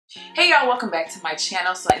Hey y'all, welcome back to my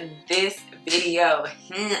channel. So in this video,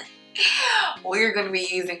 we're going to be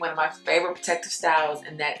using one of my favorite protective styles,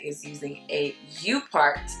 and that is using a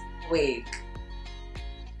U-part wig.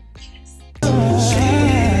 Yes.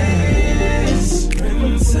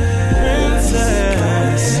 Princess,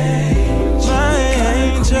 my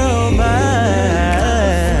angel,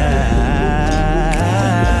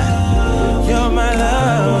 you're my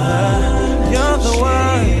lover, you're the one.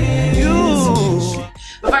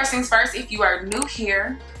 But first things first, if you are new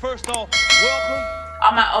here, first off, welcome.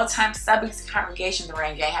 All my old-time subbies, congregation, the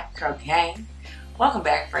Rain Gang, Happy Curl Gang, welcome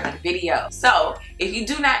back for another video. So, if you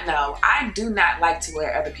do not know, I do not like to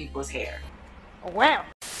wear other people's hair. Wow.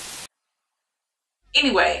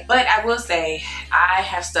 Anyway, but I will say I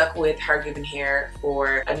have stuck with Hergivenhair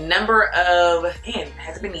for a number of,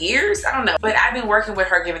 has it been years? I don't know. But I've been working with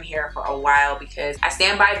Hergivenhair for a while because I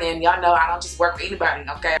stand by them. Y'all know I don't just work with anybody,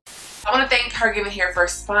 okay? I want to thank Hergivenhair for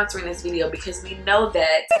sponsoring this video because we know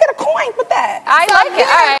that you get a coin for that. I like it.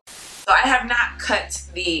 All right. So I have not cut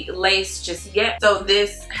the lace just yet. So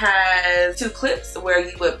this has two clips where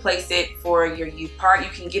you would place it for your U part. You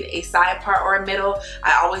can get a side part or a middle.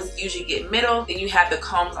 I always usually get middle. Then you have the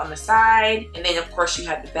combs on the side. And then of course you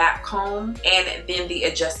have the back comb. And then the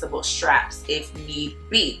adjustable straps if need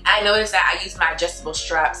be. I noticed that I use my adjustable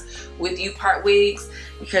straps with U part wigs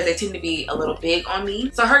because they tend to be a little big on me.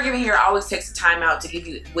 So Hergivenhair always takes the time out to give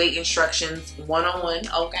you wig instructions one-on-one,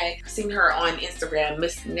 okay? I've seen her on Instagram,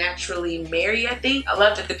 Miss Naturally Mary, I think. I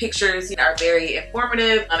love that the pictures are very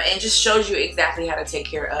informative and just shows you exactly how to take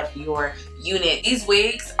care of your unit. These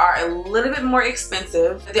wigs are a little bit more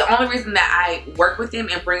expensive. The only reason that I work with them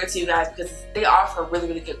and bring it to you guys because they offer really,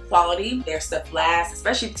 really good quality. Their stuff lasts,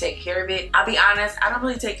 especially if you take care of it. I'll be honest, I don't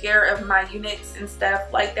really take care of my units and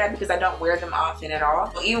stuff like that because I don't wear them often at all.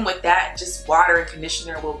 But even with that, just water and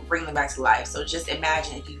conditioner will bring them back to life. So just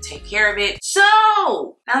imagine if you take care of it.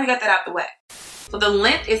 So now we got that out the way. So the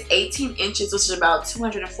length is 18 inches, which is about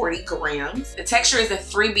 240 grams. The texture is a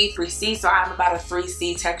 3B, 3C, so I'm about a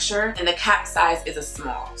 3C texture. And the cap size is a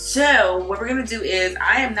small. So what we're gonna do is,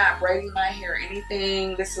 I am not braiding my hair or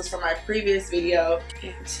anything. This was from my previous video.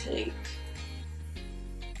 And take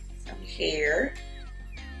some hair.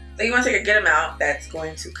 So you wanna take a good amount that's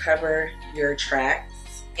going to cover your tracks.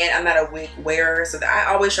 And I'm not a wig wearer, so I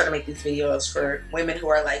always try to make these videos for women who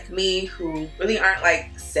are like me, who really aren't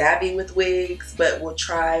like savvy with wigs, but will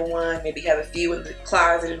try one, maybe have a few in the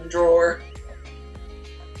closet and drawer.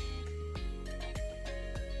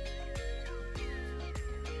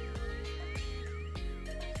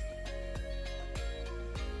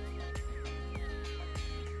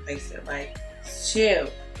 Place it like so.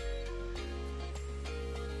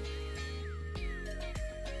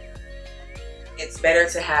 It's better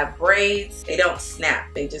to have braids. They don't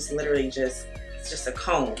snap. They just literally it's just a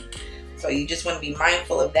comb. So you just want to be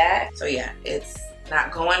mindful of that. So yeah, it's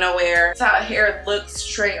not going nowhere. That's how hair looks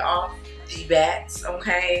straight off the bats,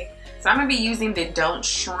 okay? So I'm gonna be using the Don't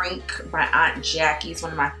Shrink by Aunt Jackie. It's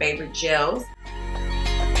one of my favorite gels.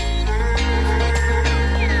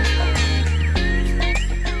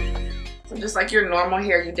 So just like your normal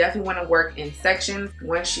hair, you definitely want to work in sections.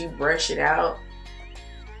 Once you brush it out,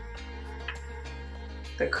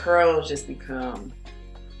 the curls just become,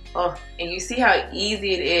 oh, and you see how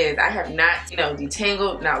easy it is. I have not,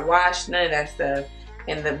 detangled, not washed, none of that stuff.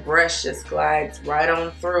 And the brush just glides right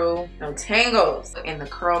on through, no tangles. And the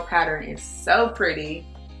curl pattern is so pretty.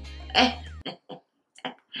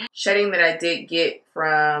 Shedding that I did get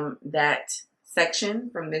from that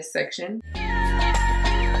section, from this section.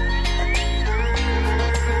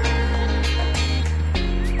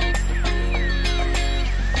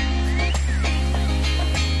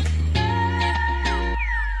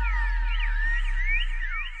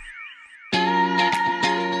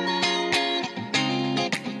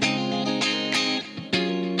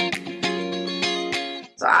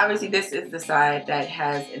 So obviously this is the side that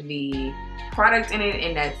has the product in it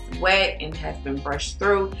and that's wet and has been brushed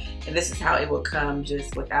through. And this is how it will come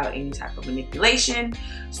just without any type of manipulation.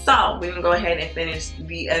 So we're gonna go ahead and finish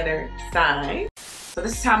the other side. So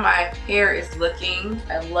this is how my hair is looking.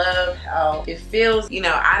 I love how it feels.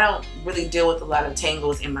 I don't really deal with a lot of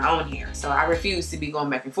tangles in my own hair. So I refuse to be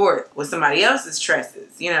going back and forth with somebody else's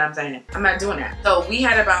tresses. You know what I'm saying? I'm not doing that. So we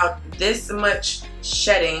had about this much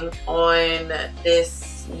shedding on this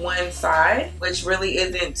one side, which really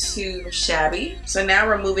isn't too shabby. So now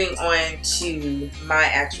we're moving on to my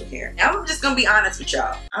actual hair. Now I'm just gonna be honest with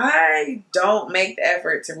y'all. I don't make the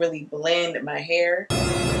effort to really blend my hair.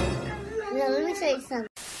 No, let me show you something.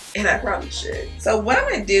 And I probably should. So what I'm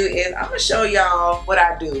gonna do is I'm gonna show y'all what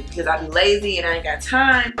I do because I be lazy and I ain't got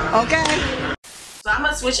time. Okay. So I'm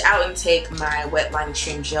gonna switch out and take my Wet Line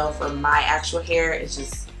Extreme Gel for my actual hair. It's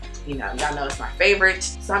just, you know, y'all know it's my favorite.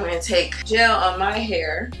 So I'm gonna take gel on my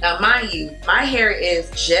hair. Now mind you, my hair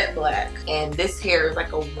is jet black and this hair is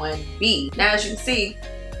like a 1B. Now as you can see,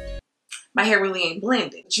 my hair really ain't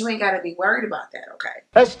blended. But you ain't gotta be worried about that, okay?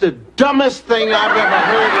 That's the dumbest thing I've ever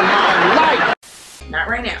heard in my life. Not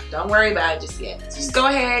right now. Don't worry about it just yet. Just go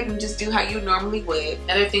ahead and just do how you normally would.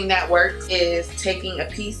 Another thing that works is taking a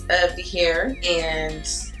piece of the hair and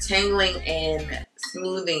tangling and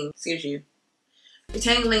smoothing,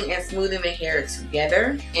 detangling and smoothing the hair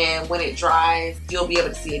together. And when it dries, you'll be able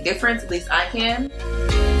to see a difference. At least I can.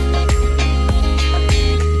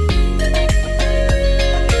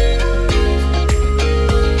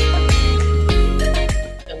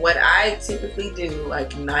 What I typically do, like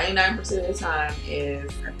 99% of the time,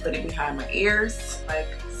 is I put it behind my ears, like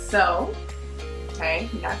so. Okay,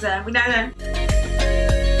 we're not done, we're not done.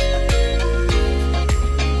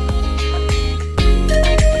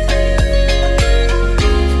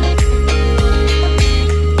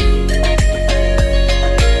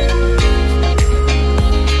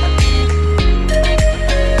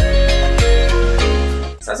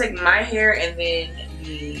 So I'll take my hair and then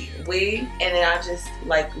the wig, and then I'll just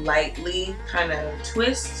like lightly kind of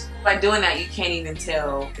twist. By doing that, you can't even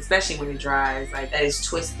tell, especially when it dries, like that it's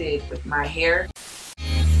twisted with my hair.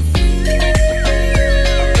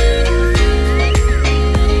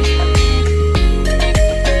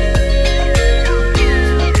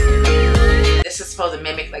 This is supposed to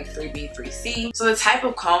mimic like 3B, 3C. So the type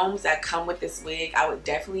of combs that come with this wig, I would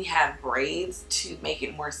definitely have braids to make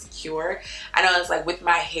it more secure. I know it's like with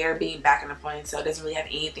my hair being back in the ponytail, it doesn't really have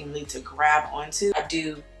anything really to grab onto. I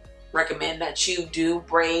do recommend that you do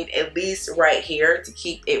braid at least right here to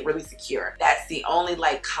keep it really secure. That's the only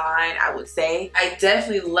like con I would say. I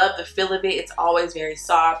definitely love the feel of it. It's always very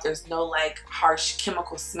soft. There's no like harsh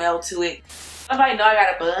chemical smell to it. Nobody know I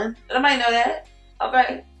got a bun. Nobody know that.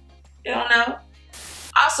 Okay, you don't know.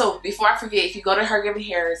 Also, before I forget, if you go to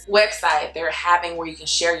Hergivenhair's website, they're having where you can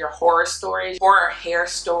share your horror hair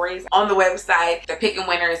stories on the website. They're picking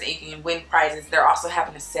winners and you can win prizes. They're also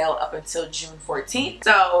having a sale up until June 14th.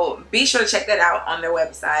 So be sure to check that out on their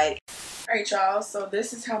website. Alright y'all, so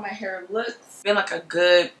this is how my hair looks. It's been like a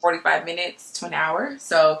good 45 minutes to an hour,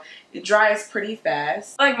 so it dries pretty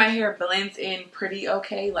fast. I feel like my hair blends in pretty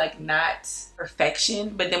okay, like not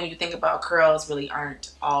perfection, but then when you think about curls, really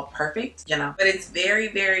aren't all perfect, you know. But it's very,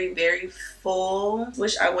 very, very full.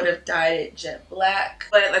 Wish I would have dyed it jet black,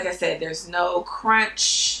 but like I said, there's no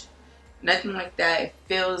crunch. Nothing like that. It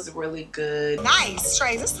feels really good. Nice,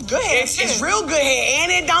 Trey. This is good hair. It's real good hair,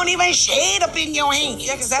 and it don't even shade up in your hand.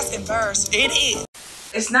 Yeah, because that's inverse. It is.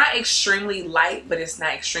 It's not extremely light, but it's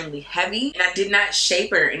not extremely heavy. And I did not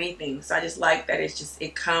shape it or anything. So I just like that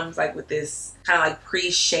it comes like with this kind of like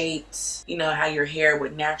pre-shaped, you know, how your hair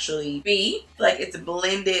would naturally be. Like it's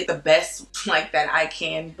blended the best like that I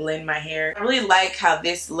can blend my hair. I really like how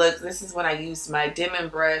this looks. This is when I use my Demon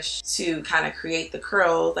brush to kind of create the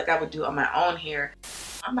curls like I would do on my own hair.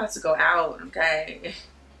 I'm about to go out, okay?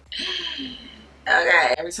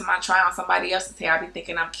 Okay, every time I try on somebody else's hair, I be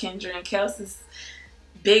thinking I'm Kendra and Kelsey's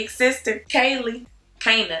big sister, Kaylee,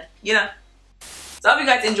 Kana, you know. So I hope you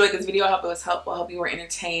guys enjoyed this video. I hope it was helpful. I hope you were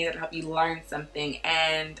entertained. And I hope you learned something.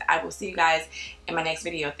 And I will see you guys in my next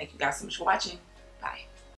video. Thank you guys so much for watching. Bye.